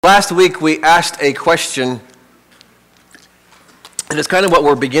Last week we asked a question, and it's kind of what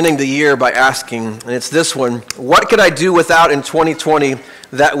we're beginning the year by asking, and it's this one: what could I do without in 2020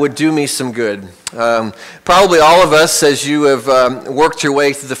 that would do me some good? Probably all of us, as you have worked your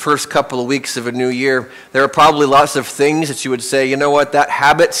way through the first couple of weeks of a new year, there are probably lots of things that you would say, you know what, that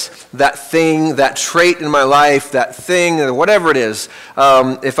habit, that thing, that trait in my life, that thing, or whatever it is,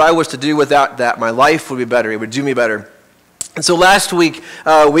 if I was to do without that, my life would be better, it would do me better. And so last week,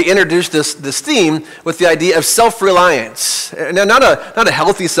 we introduced this theme with the idea of self-reliance. Now, not a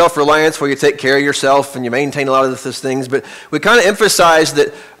healthy self-reliance where you take care of yourself and you maintain a lot of those things, but we kind of emphasized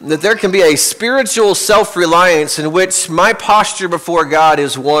that there can be a spiritual self-reliance in which my posture before God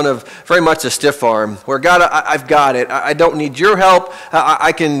is one of very much a stiff arm, where God, I've got it. I don't need your help.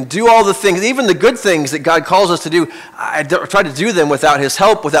 I can do all the things, even the good things that God calls us to do. I try to do them without His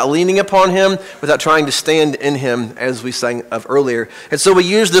help, without leaning upon Him, without trying to stand in Him, as we sang of earlier. And so we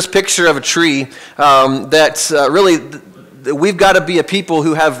use this picture of a tree that's really, we've got to be a people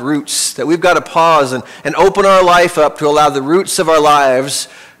who have roots, that we've got to pause and open our life up to allow the roots of our lives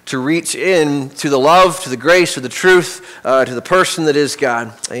to reach in to the love, to the grace, to the truth, to the person that is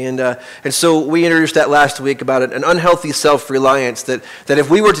God. And so we introduced that last week about an unhealthy self-reliance, that if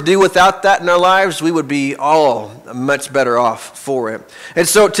we were to do without that in our lives, we would be all much better off for it. And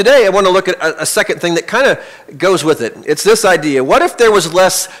so today I want to look at a second thing that kind of goes with it. It's this idea: what if there was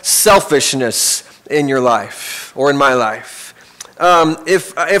less selfishness in your life or in my life?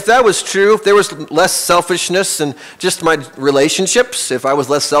 If that was true, if there was less selfishness in just my relationships, if I was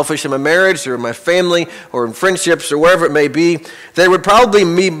less selfish in my marriage or in my family or in friendships or wherever it may be, there would probably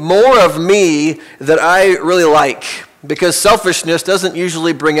be more of me that I really like, because selfishness doesn't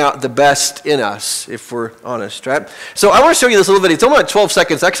usually bring out the best in us, if we're honest, right? So I want to show you this little video. It's only like 12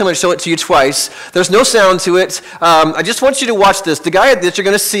 seconds. Actually, I'm going to show it to you twice. There's no sound to it. I just want you to watch this. The guy that you're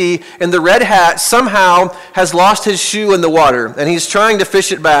going to see in the red hat somehow has lost his shoe in the water, and he's trying to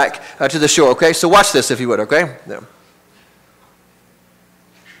fish it back to the shore, okay? So watch this if you would, okay? Yeah.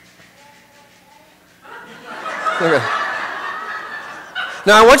 Okay.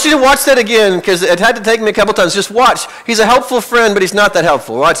 Now, I want you to watch that again, because it had to take me a couple times. Just watch. He's a helpful friend, but he's not that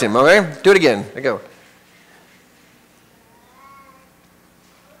helpful. Watch him, okay? Do it again. There you go.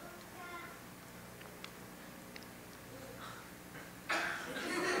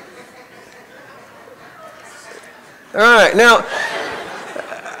 All right, now,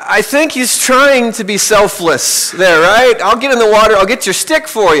 I think he's trying to be selfless there, right? I'll get in the water, I'll get your stick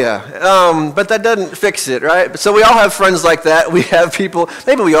for you. But that doesn't fix it, right? So we all have friends like that. We have people,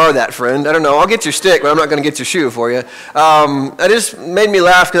 maybe we are that friend. I don't know. I'll get your stick, but I'm not going to get your shoe for you. That just made me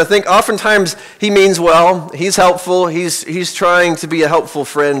laugh, because I think oftentimes he means well. He's helpful. He's trying to be a helpful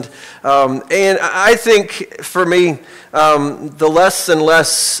friend. And I think for me, the less and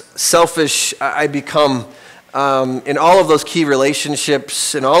less selfish I become, in all of those key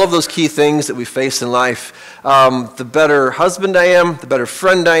relationships and all of those key things that we face in life, the better husband I am, the better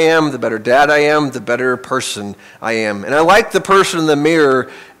friend I am, the better dad I am, the better person I am. And I like the person in the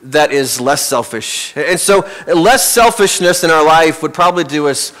mirror that is less selfish. And so less selfishness in our life would probably do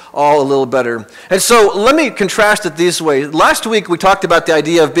us all a little better. And so let me contrast it this way. Last week we talked about the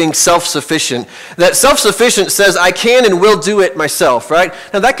idea of being self-sufficient. That self-sufficient says I can and will do it myself, right?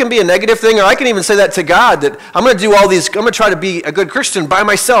 Now that can be a negative thing, or I can even say that to God, that I'm going to do all these, I'm going to try to be a good Christian by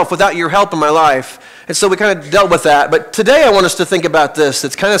myself without your help in my life. And so we kind of dealt with that. But today I want us to think about this.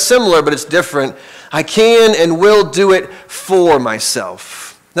 It's kind of similar, but it's different. I can and will do it for myself.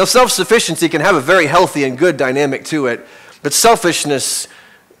 Now, self-sufficiency can have a very healthy and good dynamic to it, but selfishness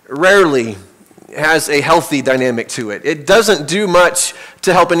rarely has a healthy dynamic to it. It doesn't do much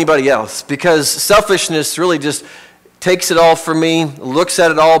to help anybody else, because selfishness really just takes it all from me, looks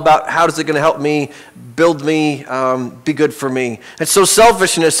at it all about how is it going to help me, build me, be good for me. And so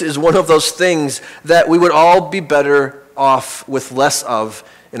selfishness is one of those things that we would all be better off with less of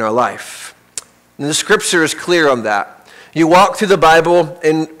in our life. And the scripture is clear on that. You walk through the Bible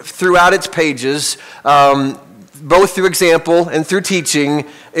and throughout its pages, both through example and through teaching,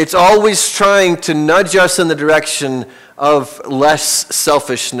 it's always trying to nudge us in the direction of less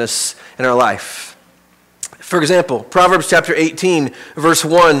selfishness in our life. For example, Proverbs chapter 18, verse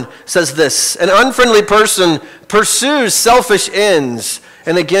 1 says this: an unfriendly person pursues selfish ends,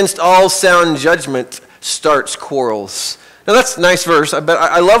 and against all sound judgment starts quarrels. Now that's a nice verse, but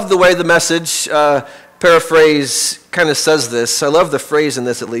I love the way the Message paraphrase kind of says this. I love the phrase in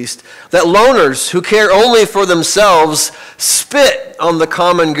this, at least, that loners who care only for themselves spit on the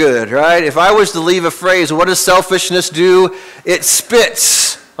common good, right? If I was to leave a phrase, what does selfishness do? It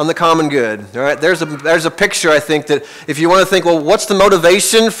spits on the common good. All right, there's a picture, I think, that if you want to think, well, what's the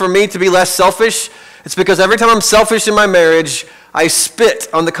motivation for me to be less selfish? It's because every time I'm selfish in my marriage, I spit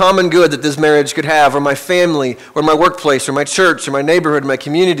on the common good that this marriage could have, or my family, or my workplace, or my church, or my neighborhood, my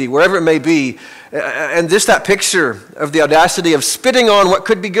community, wherever it may be. And just that picture of the audacity of spitting on what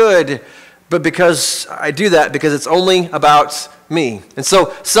could be good, but because I do that because it's only about me. And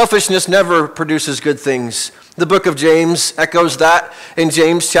so selfishness never produces good things. The book of James echoes that in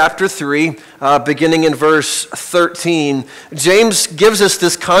James chapter 3, beginning in verse 13. James gives us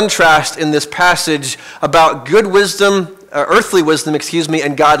this contrast in this passage about good wisdom, earthly wisdom,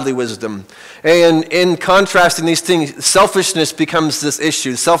 and godly wisdom. And in contrasting these things, selfishness becomes this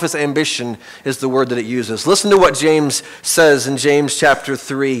issue. Selfish ambition is the word that it uses. Listen to what James says in James chapter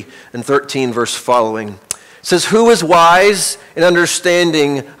 3 and 13, verse following. It says, "Who is wise and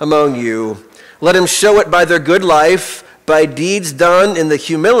understanding among you? Let him show it by their good life, by deeds done in the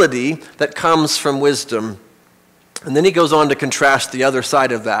humility that comes from wisdom." And then he goes on to contrast the other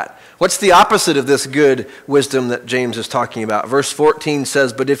side of that. What's the opposite of this good wisdom that James is talking about? Verse 14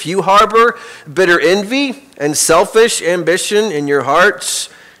 says, "But if you harbor bitter envy and selfish ambition in your hearts,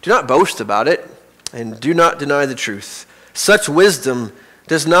 do not boast about it and do not deny the truth. Such wisdom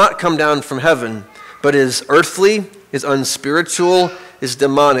does not come down from heaven, but is earthly, is unspiritual, is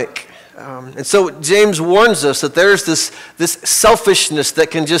demonic." And so James warns us that there's this selfishness that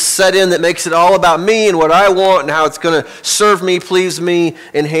can just set in that makes it all about me and what I want and how it's going to serve me, please me,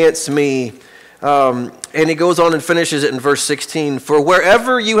 enhance me. And he goes on and finishes it in verse 16. "For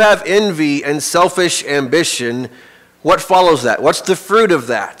wherever you have envy and selfish ambition," what follows that? What's the fruit of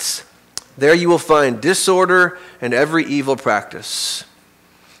that? "There you will find disorder and every evil practice."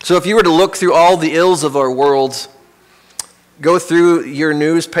 So if you were to look through all the ills of our world, go through your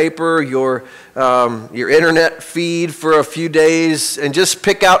newspaper, your internet feed for a few days, and just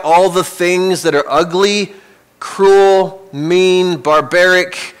pick out all the things that are ugly, cruel, mean,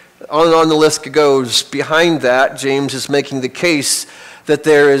 barbaric, on the list goes. Behind that, James is making the case that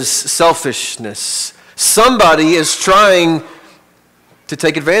there is selfishness. Somebody is trying to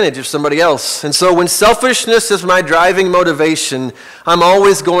take advantage of somebody else. And so when selfishness is my driving motivation, I'm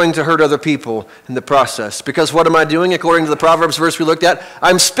always going to hurt other people in the process. Because what am I doing? According to the Proverbs verse we looked at,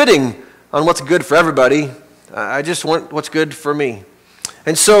 I'm spitting on what's good for everybody. I just want what's good for me.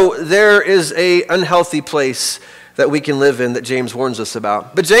 And so there is an unhealthy place that we can live in that James warns us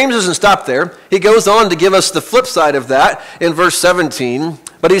about. But James doesn't stop there. He goes on to give us the flip side of that in verse 17.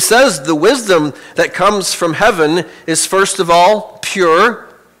 But he says the wisdom that comes from heaven is first of all pure,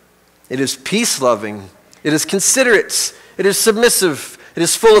 it is peace-loving, it is considerate, it is submissive, it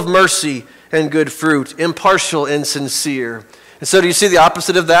is full of mercy and good fruit, impartial and sincere. And so do you see the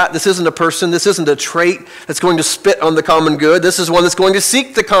opposite of that? This isn't a person, this isn't a trait that's going to spit on the common good. This is one that's going to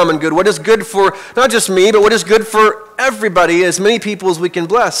seek the common good. What is good for not just me, but what is good for everybody, as many people as we can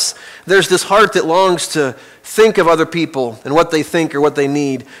bless. There's this heart that longs to think of other people and what they think or what they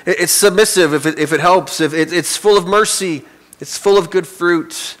need. It's submissive if it helps. It's full of mercy. It's full of good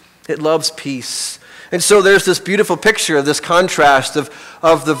fruit. It loves peace. And so there's this beautiful picture of this contrast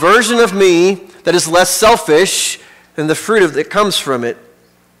of the version of me that is less selfish and the fruit that comes from it.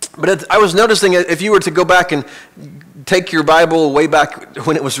 But I was noticing if you were to go back and take your Bible way back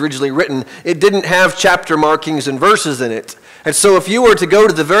when it was originally written, it didn't have chapter markings and verses in it. And so if you were to go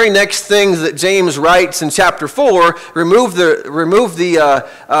to the very next things that James writes in chapter 4, remove the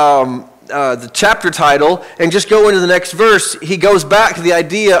chapter title and just go into the next verse, he goes back to the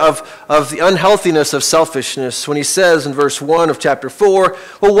idea of the unhealthiness of selfishness when he says in verse 1 of chapter 4,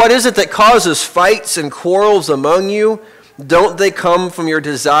 "Well, what is it that causes fights and quarrels among you? Don't they come from your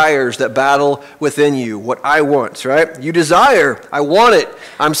desires that battle within you?" What I want, right? You desire. I want it.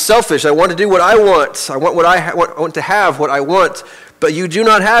 I'm selfish. I want to do what I want. I want to have what I want. But you do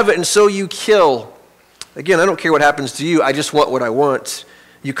not have it, and so you kill. Again, I don't care what happens to you. I just want what I want.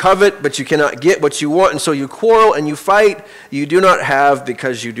 You covet, but you cannot get what you want, and so you quarrel and you fight. You do not have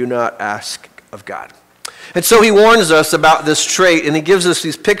because you do not ask of God. And so he warns us about this trait, and he gives us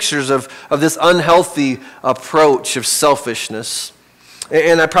these pictures of this unhealthy approach of selfishness.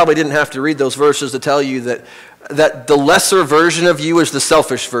 And I probably didn't have to read those verses to tell you that the lesser version of you is the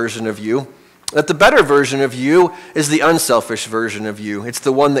selfish version of you, that the better version of you is the unselfish version of you. It's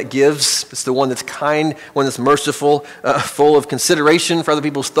the one that gives, it's the one that's kind, one that's merciful, full of consideration for other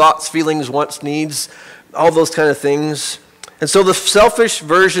people's thoughts, feelings, wants, needs, all those kind of things. And so the selfish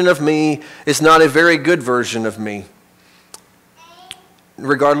version of me is not a very good version of me,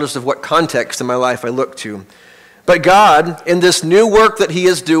 regardless of what context in my life I look to. But God, in this new work that he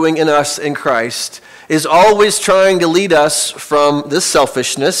is doing in us in Christ, is always trying to lead us from this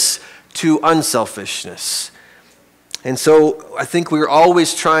selfishness to unselfishness. And so I think we're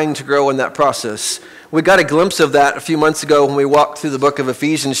always trying to grow in that process. We got a glimpse of that a few months ago when we walked through the book of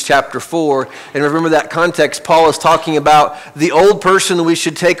Ephesians chapter 4. And remember that context, Paul is talking about the old person we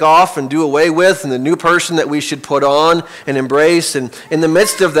should take off and do away with, and the new person that we should put on and embrace. And in the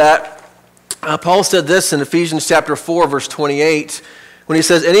midst of that, Paul said this in Ephesians chapter 4, verse 28, when he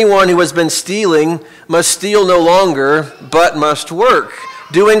says, anyone who has been stealing must steal no longer, but must work,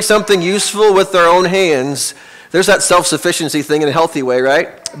 doing something useful with their own hands. There's that self-sufficiency thing in a healthy way,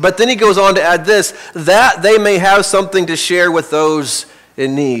 right? But then he goes on to add this, that they may have something to share with those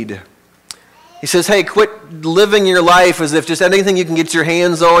in need. He says, hey, quit living your life as if just anything you can get your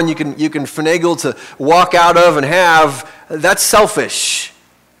hands on, you can finagle to walk out of and have. That's selfish.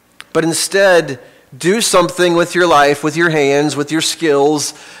 But instead, do something with your life, with your hands, with your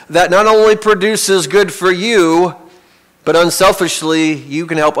skills, that not only produces good for you, but unselfishly, you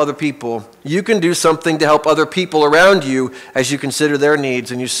can help other people. You can do something to help other people around you as you consider their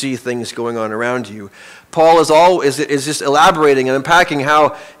needs and you see things going on around you. Paul is just elaborating and unpacking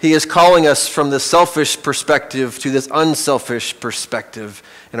how he is calling us from this selfish perspective to this unselfish perspective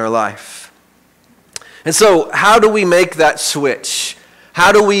in our life. And so, how do we make that switch?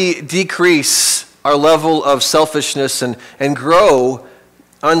 How do we decrease our level of selfishness and grow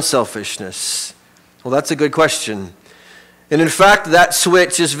unselfishness? Well, that's a good question. And in fact, that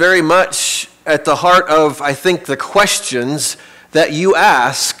switch is very much at the heart of, I think, the questions that you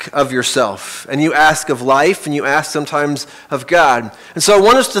ask of yourself, and you ask of life, and you ask sometimes of God. And so I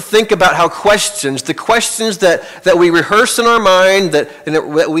want us to think about how the questions that we rehearse in our mind,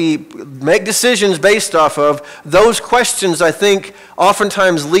 that we make decisions based off of, those questions, I think,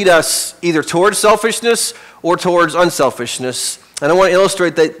 oftentimes lead us either towards selfishness or towards unselfishness. And I want to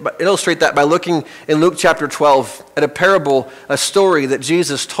illustrate that by looking in Luke chapter 12 at a parable, a story that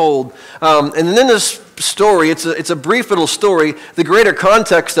Jesus told. And in this story, it's a brief little story. The greater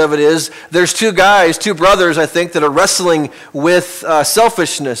context of it is there's two brothers, I think, that are wrestling with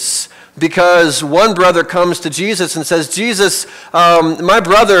selfishness. Because one brother comes to Jesus and says, Jesus, my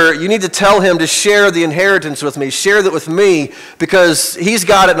brother, you need to tell him to share the inheritance with me. Share that with me because he's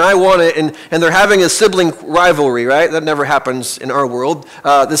got it and I want it. And they're having a sibling rivalry, right? That never happens in our world.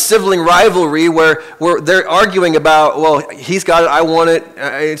 The sibling rivalry where they're arguing about, well, he's got it, I want it,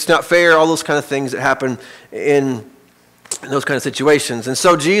 it's not fair, all those kind of things that happen in those kind of situations. And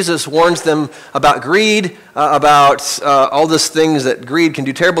so Jesus warns them about greed, about all these things that greed can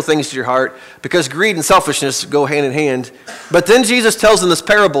do terrible things to your heart, because greed and selfishness go hand in hand. But then Jesus tells them this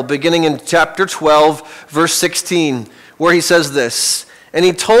parable beginning in chapter 12, verse 16, where he says this, and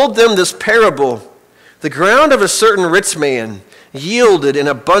he told them this parable, the ground of a certain rich man yielded an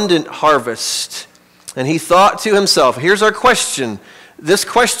abundant harvest. And he thought to himself, here's our question. This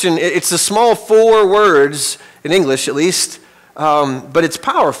question, it's a small 4 words, in English at least, but it's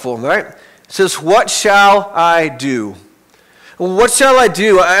powerful, right? It says, what shall I do? What shall I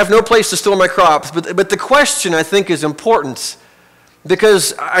do? I have no place to store my crops. But the question, I think, is important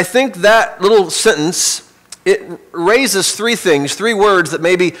because I think that little sentence, it raises 3 things, 3 words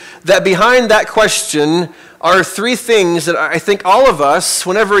that behind that question are 3 things that I think all of us,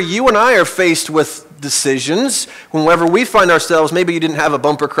 whenever you and I are faced with decisions, whenever we find ourselves, maybe you didn't have a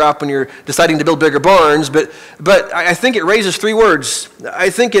bumper crop when you're deciding to build bigger barns, but I think it raises 3 words. I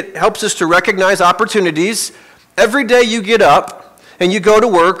think it helps us to recognize opportunities. Every day you get up and you go to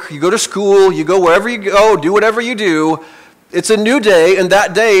work, you go to school, you go wherever you go, do whatever you do, it's a new day, and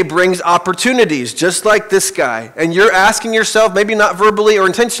that day brings opportunities, just like this guy. And you're asking yourself, maybe not verbally or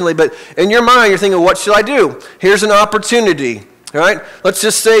intentionally, but in your mind, you're thinking, what should I do? Here's an opportunity, all right? Let's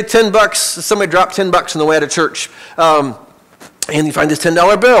just say $10, somebody dropped $10 on the way out of church, and you find this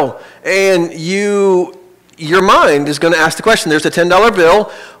 $10 bill, and your mind is going to ask the question, there's a $10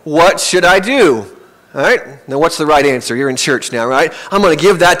 bill, what should I do? All right? Now, what's the right answer? You're in church now, right? I'm going to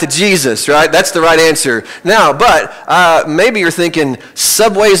give that to Jesus, right? That's the right answer. Now, but maybe you're thinking,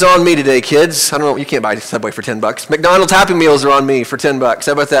 Subway's on me today, kids. I don't know. You can't buy Subway for $10. McDonald's Happy Meals are on me for $10.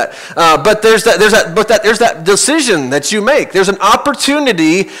 How about that? But there's that decision that you make. There's an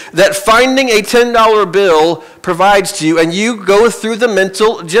opportunity that finding a $10 bill provides to you, and you go through the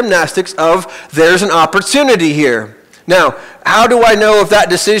mental gymnastics of there's an opportunity here. Now, how do I know if that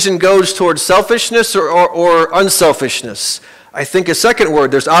decision goes towards selfishness or unselfishness? I think a second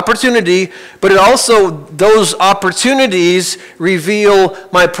word, there's opportunity, but those opportunities reveal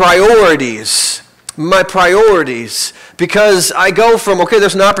my priorities. my priorities, because I go from, okay,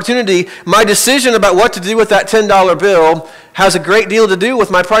 there's an opportunity. My decision about what to do with that $10 bill has a great deal to do with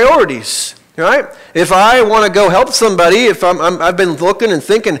my priorities, right? If I want to go help somebody, if I've been looking and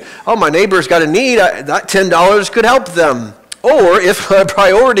thinking, oh, my neighbor's got a need, that $10 could help them. Or if my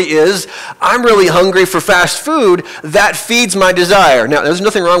priority is, I'm really hungry for fast food, that feeds my desire. Now, there's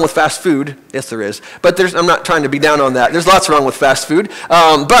nothing wrong with fast food. Yes, there is. But I'm not trying to be down on that. There's lots wrong with fast food.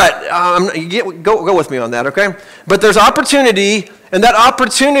 Go with me on that, okay? But there's opportunity, and that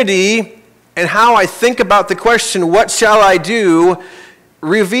opportunity and how I think about the question, what shall I do,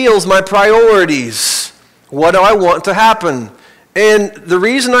 reveals my priorities. What do I want to happen? And the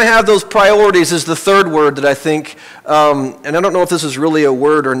reason I have those priorities is the third word that I think, and I don't know if this is really a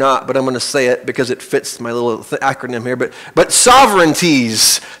word or not, but I'm going to say it because it fits my little acronym here, but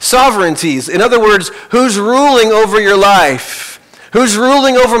sovereignties. Sovereignties. In other words, who's ruling over your life? Who's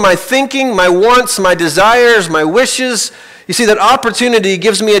ruling over my thinking, my wants, my desires, my wishes? You see, that opportunity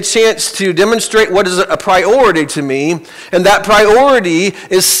gives me a chance to demonstrate what is a priority to me, and that priority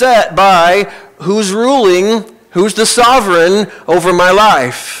is set by who's ruling, who's the sovereign over my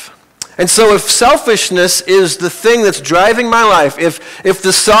life. And so if selfishness is the thing that's driving my life, if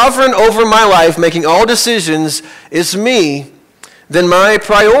the sovereign over my life, making all decisions, is me, then my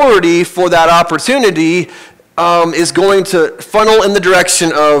priority for that opportunity is going to funnel in the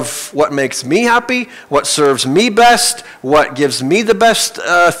direction of what makes me happy, what serves me best, what gives me the best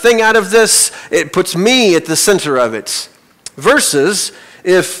thing out of this. It puts me at the center of it. Versus,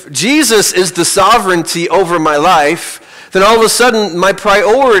 if Jesus is the sovereignty over my life, then all of a sudden my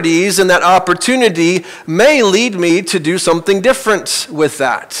priorities and that opportunity may lead me to do something different with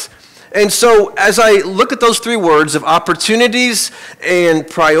that. And so as I look at those three words of opportunities and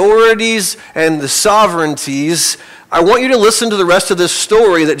priorities and the sovereignties, I want you to listen to the rest of this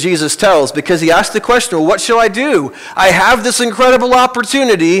story that Jesus tells, because he asked the question, well, what shall I do? I have this incredible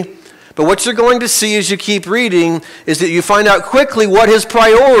opportunity. But what you're going to see as you keep reading is that you find out quickly what his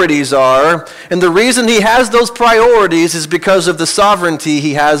priorities are. And the reason he has those priorities is because of the sovereignty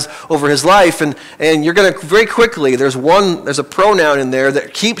he has over his life. And you're going to very quickly, there's a pronoun in there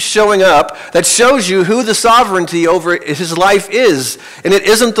that keeps showing up that shows you who the sovereignty over his life is. And it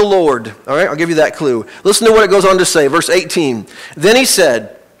isn't the Lord. All right, I'll give you that clue. Listen to what it goes on to say, verse 18. Then he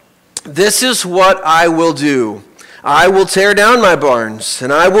said, "This is what I will do. I will tear down my barns,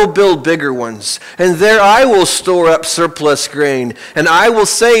 and I will build bigger ones, and there I will store up surplus grain, and I will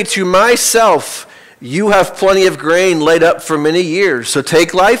say to myself, you have plenty of grain laid up for many years, so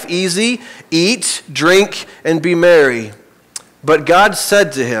take life easy, eat, drink, and be merry." But God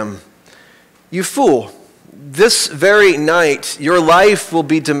said to him, "You fool, this very night your life will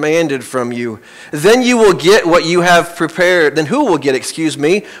be demanded from you. Then you will get what you have prepared. Then who will get,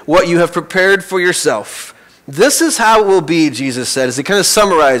 what you have prepared for yourself? This is how it will be," Jesus said, as he kind of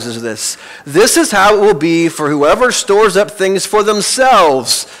summarizes this. "This is how it will be for whoever stores up things for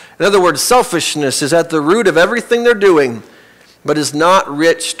themselves." In other words, selfishness is at the root of everything they're doing, but is not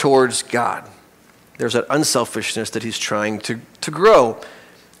rich towards God. There's that unselfishness that he's trying to grow.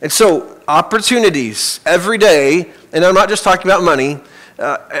 And so, opportunities every day, and I'm not just talking about money.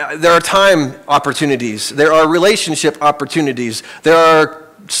 There are time opportunities. There are relationship opportunities. There are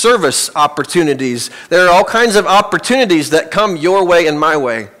service opportunities. There are all kinds of opportunities that come your way and my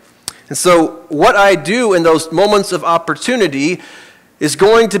way. And so what I do in those moments of opportunity is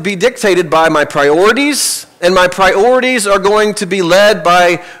going to be dictated by my priorities, and my priorities are going to be led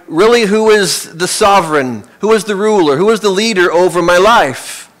by really who is the sovereign, who is the ruler, who is the leader over my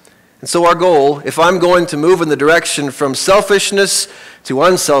life. And so our goal, if I'm going to move in the direction from selfishness to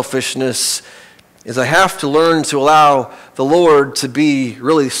unselfishness, is I have to learn to allow the Lord to be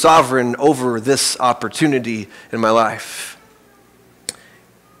really sovereign over this opportunity in my life.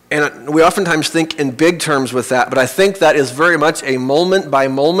 And we oftentimes think in big terms with that, but I think that is very much a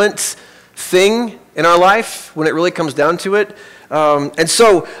moment-by-moment thing in our life when it really comes down to it. And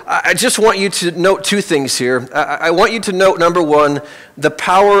so I just want you to note two things here. I want you to note, number one, the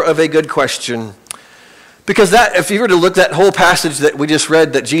power of a good question. Because that, if you were to look at that whole passage that we just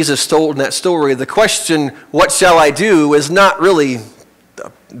read that Jesus told in that story, the question, what shall I do, is not really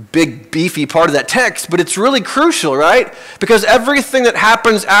a big, beefy part of that text, but it's really crucial, right? Because everything that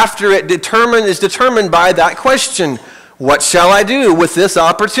happens after it is determined by that question, what shall I do with this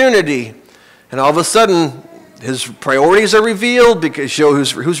opportunity? And all of a sudden, his priorities are revealed because show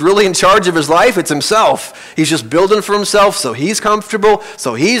who's really in charge of his life. It's himself. He's just building for himself, so he's comfortable,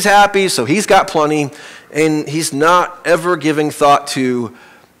 so he's happy, so he's got plenty. And he's not ever giving thought to,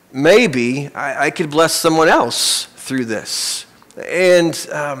 maybe I could bless someone else through this. And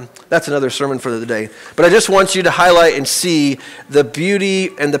that's another sermon for the day. But I just want you to highlight and see the beauty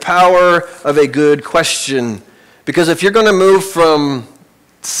and the power of a good question. Because if you're going to move from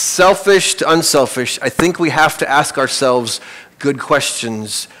selfish to unselfish, I think we have to ask ourselves good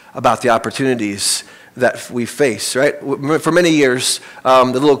questions about the opportunities that we face, right? For many years, the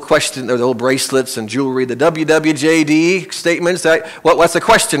little question, or the little bracelets and jewelry, the WWJD statements, what's the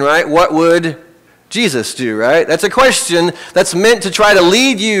question, right? What would Jesus do, right? That's a question that's meant to try to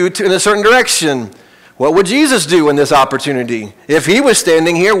lead you in a certain direction. What would Jesus do in this opportunity? If he was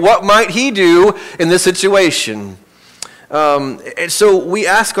standing here, what might he do in this situation? And so we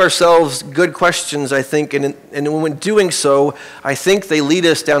ask ourselves good questions, I think, and when doing so, I think they lead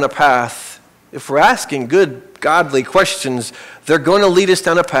us down a path. If we're asking good, godly questions, they're going to lead us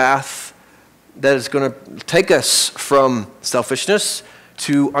down a path that is going to take us from selfishness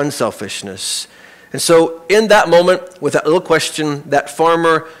to unselfishness. And so in that moment, with that little question, that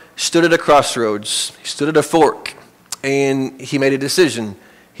farmer stood at a crossroads. He stood at a fork, and he made a decision.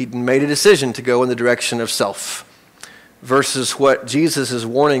 He made a decision to go in the direction of self versus what Jesus is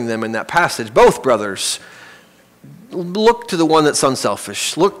warning them in that passage. Both brothers, look to the one that's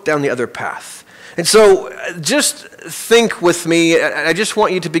unselfish. Look down the other path. And so just think with me. I just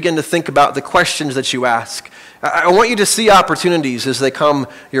want you to begin to think about the questions that you ask. I want you to see opportunities as they come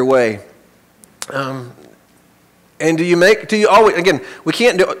your way. And do you always, again, we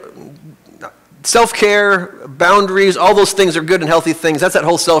can't do, self-care, boundaries, all those things are good and healthy things. That's that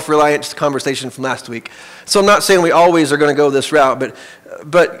whole self-reliance conversation from last week. So I'm not saying we always are going to go this route,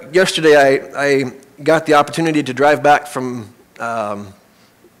 but yesterday I got the opportunity to drive back from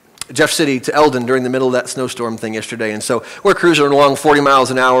Jeff City to Eldon during the middle of that snowstorm thing yesterday, and so we're cruising along 40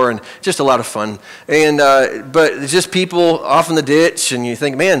 miles an hour, and just a lot of fun. And but it's just people off in the ditch, and you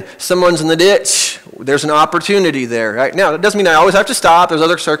think, man, someone's in the ditch. There's an opportunity there. Right now, it doesn't mean I always have to stop. There's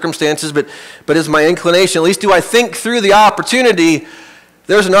other circumstances, but is my inclination, at least do I think through the opportunity?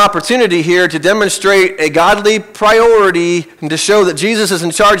 There's an opportunity here to demonstrate a godly priority and to show that Jesus is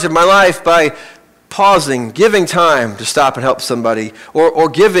in charge of my life by pausing, giving time to stop and help somebody, or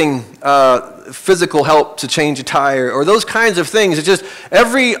giving physical help to change a tire, or those kinds of things. It's just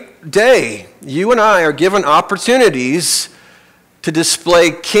every day you and I are given opportunities to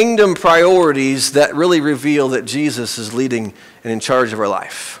display kingdom priorities that really reveal that Jesus is leading and in charge of our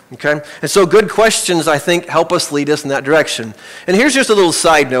life. Okay? And so good questions, I think, help us lead us in that direction. And here's just a little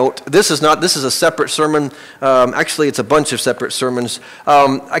side note. This is a separate sermon. Actually, it's a bunch of separate sermons.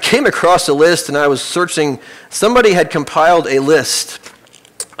 I came across a list and I was searching. Somebody had compiled a list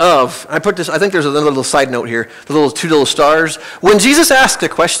of, I think there's a little side note here, the two little stars. When Jesus asked a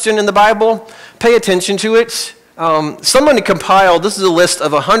question in the Bible, pay attention to it. Someone compiled, this is a list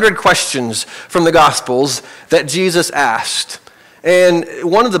of 100 questions from the Gospels that Jesus asked. And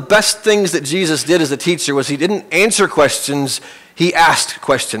one of the best things that Jesus did as a teacher was he didn't answer questions, he asked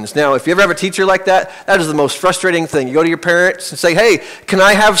questions. Now, if you ever have a teacher like that, that is the most frustrating thing. You go to your parents and say, hey, can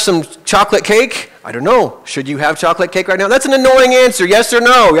I have some chocolate cake? I don't know. Should you have chocolate cake right now? That's an annoying answer. Yes or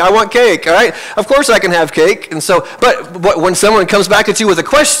no? I want cake, all right? Of course I can have cake. And so, but when someone comes back at you with a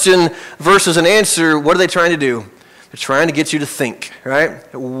question versus an answer, what are they trying to do? They're trying to get you to think, right?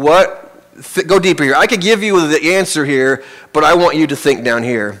 Go deeper here. I could give you the answer here, but I want you to think down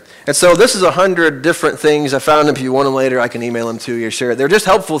here. And so this is 100 different things. I found them. If you want them later, I can email them to you or share it. They're just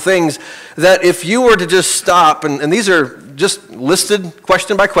helpful things that if you were to just stop, and these are just listed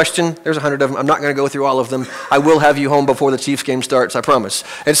question by question. There's 100 of them. I'm not going to go through all of them. I will have you home before the Chiefs game starts, I promise.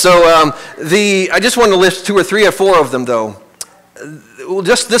 And so I just want to list 2 or 3 or 4 of them, though.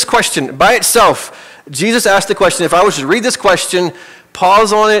 Just this question by itself. Jesus asked the question, if I was to read this question,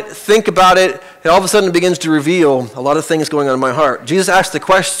 pause on it, think about it, and all of a sudden it begins to reveal a lot of things going on in my heart. Jesus asked the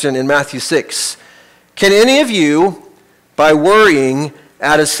question in Matthew 6, can any of you, by worrying,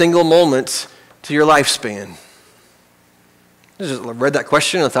 add a single moment to your lifespan? I just read that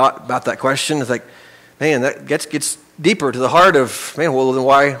question and thought about that question. It's like, man, that gets deeper to the heart of, man, well, then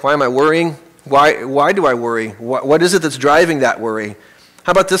why am I worrying? Why do I worry? What is it that's driving that worry?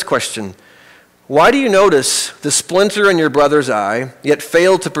 How about this question? Why do you notice the splinter in your brother's eye, yet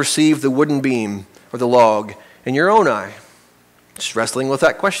fail to perceive the wooden beam or the log in your own eye? Just wrestling with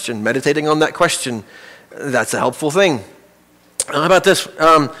that question, meditating on that question. That's a helpful thing. How about this?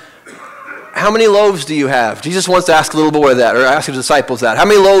 How many loaves do you have? Jesus wants to ask the little boy that, or ask his disciples that. How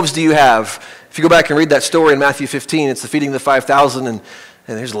many loaves do you have? If you go back and read that story in Matthew 15, it's the feeding of the 5,000, and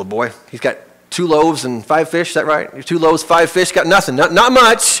there's a little boy. He's got 2 loaves and 5 fish, is that right? 2 loaves, 5 fish, got nothing, not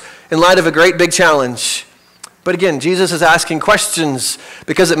much in light of a great big challenge. But again, Jesus is asking questions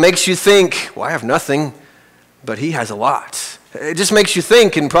because it makes you think, well, I have nothing, but he has a lot. It just makes you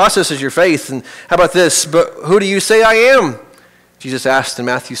think and processes your faith. And how about this? But who do you say I am? Jesus asked in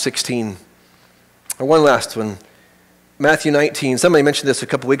Matthew 16. Or one last one. Matthew 19. Somebody mentioned this a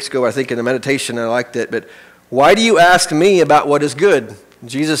couple weeks ago, I think, in a meditation. I liked it. But why do you ask me about what is good?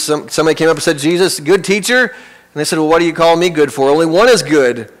 Somebody came up and said, Jesus, good teacher. And they said, well, what do you call me good for? Only one is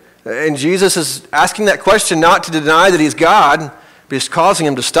good. And Jesus is asking that question not to deny that he's God, but he's causing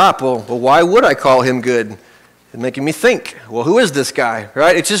him to stop. Well, why would I call him good? It's making me think, well, who is this guy,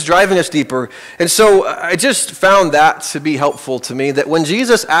 right? It's just driving us deeper. And so I just found that to be helpful to me, that when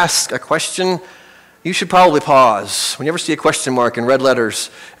Jesus asks a question, you should probably pause. When you ever see a question mark in red letters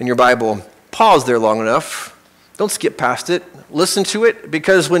in your Bible, pause there long enough. Don't skip past it. Listen to it,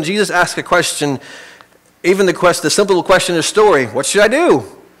 because when Jesus asks a question, even the simple question is story, what should I do?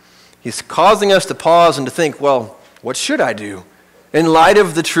 He's causing us to pause and to think, well, what should I do? In light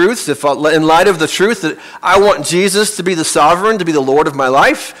of the truth, that I want Jesus to be the sovereign, to be the Lord of my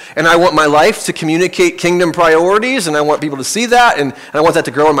life, and I want my life to communicate kingdom priorities, and I want people to see that, and I want that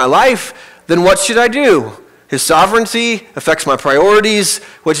to grow in my life, then what should I do? His sovereignty affects my priorities,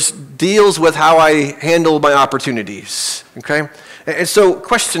 which deals with how I handle my opportunities, okay? And so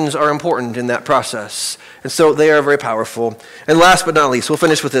questions are important in that process. And so they are very powerful. And last but not least, we'll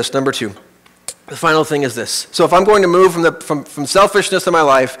finish with this, number 2. The final thing is this. So if I'm going to move from selfishness in my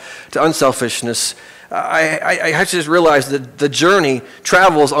life to unselfishness, I have to just realize that the journey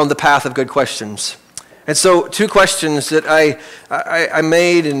travels on the path of good questions. And so 2 questions that I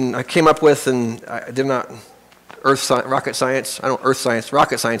made and I came up with, and I did not rocket science.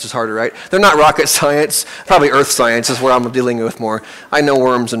 Rocket science is harder, right? They're not rocket science. Probably earth science is what I'm dealing with more. I know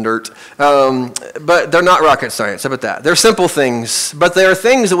worms and dirt. But they're not rocket science. How about that? They're simple things, but they are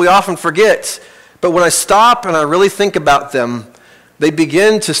things that we often forget. But when I stop and I really think about them, they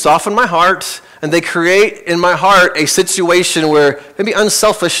begin to soften my heart, and they create in my heart a situation where maybe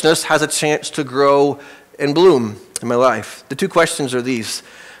unselfishness has a chance to grow and bloom in my life. The 2 questions are these.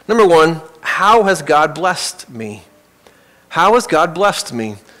 Number 1, how has God blessed me? How has God blessed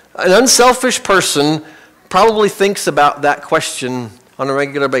me? An unselfish person probably thinks about that question on a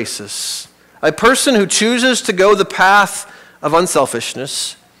regular basis. A person who chooses to go the path of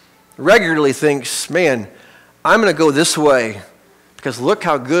unselfishness regularly thinks, man, I'm going to go this way because look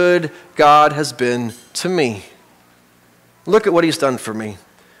how good God has been to me. Look at what he's done for me.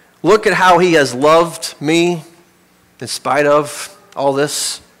 Look at how he has loved me in spite of all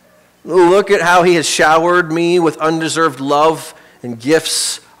this. Look at how he has showered me with undeserved love and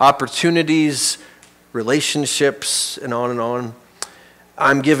gifts, opportunities, relationships, and on and on.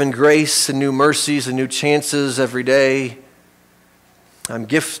 I'm given grace and new mercies and new chances every day. I'm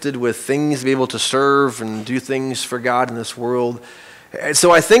gifted with things to be able to serve and do things for God in this world. And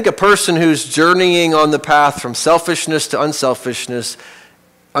so I think a person who's journeying on the path from selfishness to unselfishness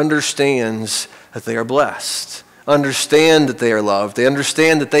understands that they are blessed, understand that they are loved. They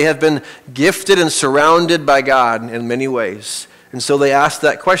understand that they have been gifted and surrounded by God in many ways. And so they ask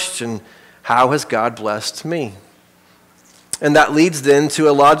that question, how has God blessed me? And that leads then to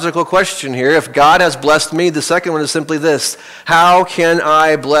a logical question here. If God has blessed me, the second one is simply this: how can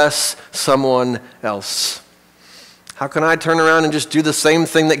I bless someone else? How can I turn around and just do the same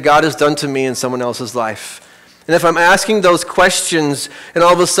thing that God has done to me in someone else's life? And if I'm asking those questions and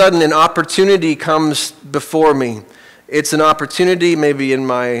all of a sudden an opportunity comes before me, it's an opportunity maybe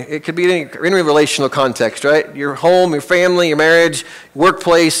it could be in any relational context, right? Your home, your family, your marriage,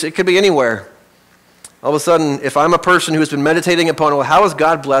 workplace, it could be anywhere. All of a sudden, if I'm a person who has been meditating upon, well, how has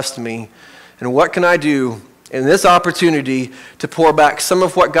God blessed me? And what can I do in this opportunity to pour back some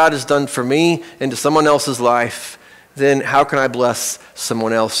of what God has done for me into someone else's life? Then how can I bless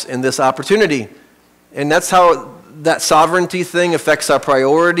someone else in this opportunity? And that's how that sovereignty thing affects our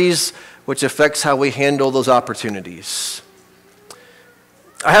priorities, which affects how we handle those opportunities.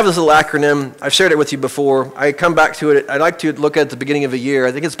 I have this little acronym. I've shared it with you before. I come back to it. I like to look at the beginning of a year.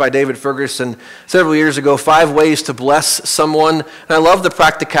 I think it's by David Ferguson several years ago, 5 ways to bless someone. And I love the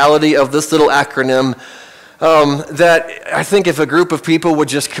practicality of this little acronym that I think if a group of people would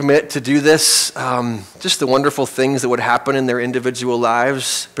just commit to do this, just the wonderful things that would happen in their individual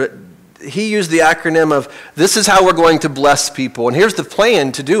lives. But he used the acronym of, this is how we're going to bless people. And here's the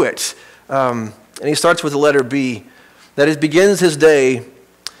plan to do it. And he starts with the letter B. That it begins his day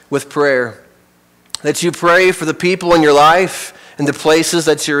with prayer. That you pray for the people in your life and the places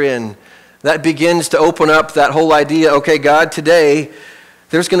that you're in. That begins to open up that whole idea, okay, God, today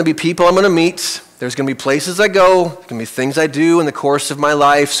there's going to be people I'm going to meet. There's going to be places I go. There's going to be things I do in the course of my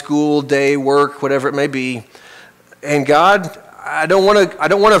life, school, day, work, whatever it may be. And God, I don't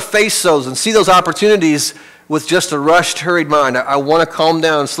want to face those and see those opportunities with just a rushed, hurried mind. I want to calm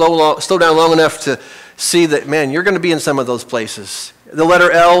down, slow down long enough to see that, man, you're going to be in some of those places. The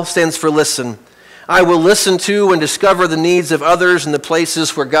letter L stands for listen. I will listen to and discover the needs of others in the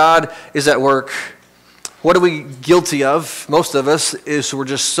places where God is at work. What are we guilty of? Most of us is we're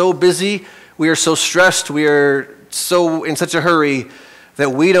just so busy, we are so stressed, we are so in such a hurry that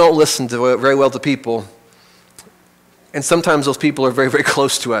we don't listen to very well to people. And sometimes those people are very, very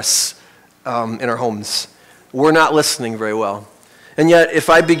close to us in our homes. We're not listening very well. And yet, if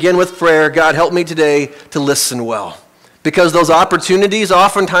I begin with prayer, God, help me today to listen well. Because those opportunities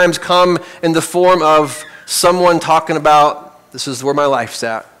oftentimes come in the form of someone talking about, this is where my life's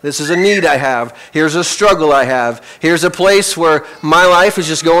at. This is a need I have. Here's a struggle I have. Here's a place where my life is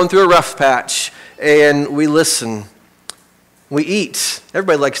just going through a rough patch. And we listen. We eat.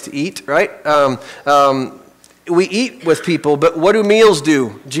 Everybody likes to eat, right? We eat with people, but what do meals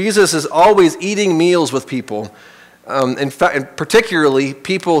do? Jesus is always eating meals with people. In fact, and particularly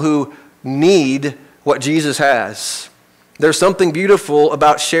people who need what Jesus has. There's something beautiful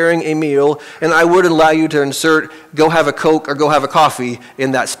about sharing a meal, and I would allow you to insert, go have a Coke or go have a coffee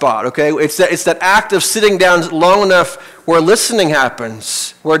in that spot, okay? It's that act of sitting down long enough where listening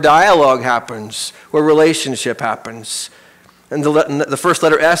happens, where dialogue happens, where relationship happens. And the first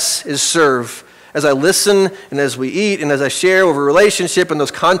letter S is serve. As I listen and as we eat and as I share over relationship and those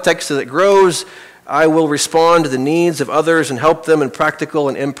contexts as it grows, I will respond to the needs of others and help them in practical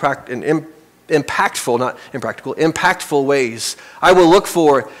and impactful ways. I will look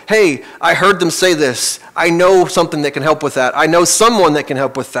for, hey, I heard them say this. I know something that can help with that. I know someone that can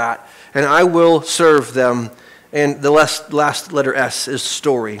help with that. And I will serve them. And the last letter S is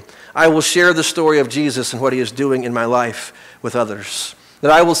story. I will share the story of Jesus and what he is doing in my life with others. That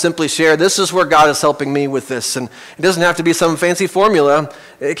I will simply share, this is where God is helping me with this. And it doesn't have to be some fancy formula.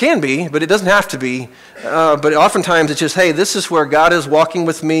 It can be, but it doesn't have to be. But oftentimes it's just, hey, this is where God is walking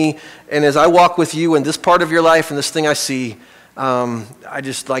with me. And as I walk with you in this part of your life and this thing I see,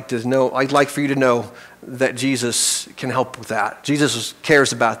 I'd like for you to know that Jesus can help with that. Jesus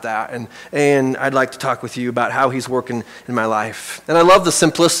cares about that. And I'd like to talk with you about how he's working in my life. And I love the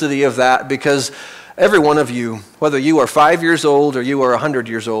simplicity of that because every one of you, whether you are 5 years old or you are 100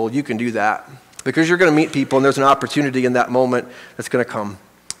 years old, you can do that because you're going to meet people and there's an opportunity in that moment that's going to come.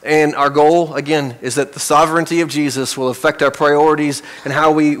 And our goal, again, is that the sovereignty of Jesus will affect our priorities and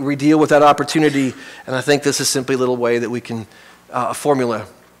how we deal with that opportunity. And I think this is simply a little way that we can, a formula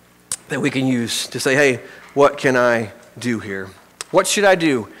that we can use to say, hey, what can I do here? What should I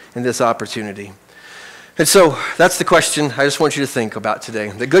do in this opportunity? And so that's the question I just want you to think about today.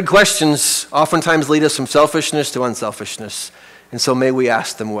 The good questions oftentimes lead us from selfishness to unselfishness. And so may we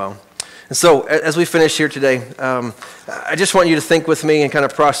ask them well. And so as we finish here today, I just want you to think with me and kind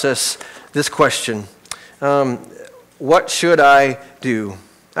of process this question. What should I do?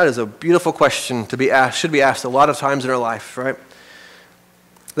 That is a beautiful question to be asked, should be asked a lot of times in our life, right?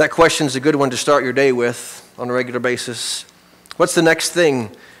 That question is a good one to start your day with on a regular basis. What's the next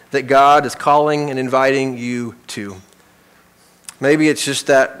thing that God is calling and inviting you to? Maybe it's just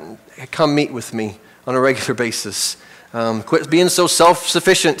that, come meet with me on a regular basis. Quit being so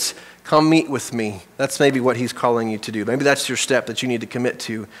self-sufficient. Come meet with me. That's maybe what he's calling you to do. Maybe that's your step that you need to commit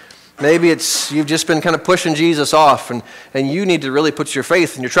to. Maybe it's you've just been kind of pushing Jesus off and you need to really put your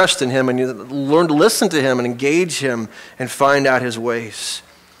faith and your trust in him and you learn to listen to him and engage him and find out his ways.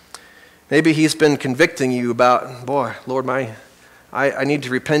 Maybe he's been convicting you about, boy, Lord, I need to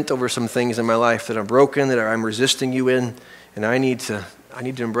repent over some things in my life that I'm broken, that I'm resisting you in, and I need to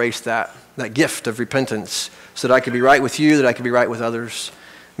embrace that gift of repentance so that I can be right with you, that I can be right with others.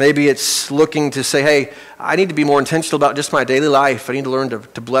 Maybe it's looking to say, hey, I need to be more intentional about just my daily life. I need to learn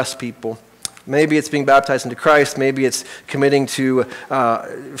to bless people. Maybe it's being baptized into Christ. Maybe it's committing to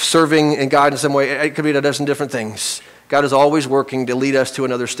serving in God in some way. It could be a dozen different things. God is always working to lead us to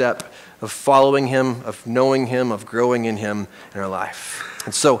another step of following him, of knowing him, of growing in him in our life.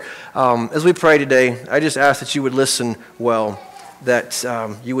 And so as we pray today, I just ask that you would listen well, that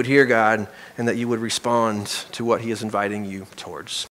you would hear God, and that you would respond to what he is inviting you towards.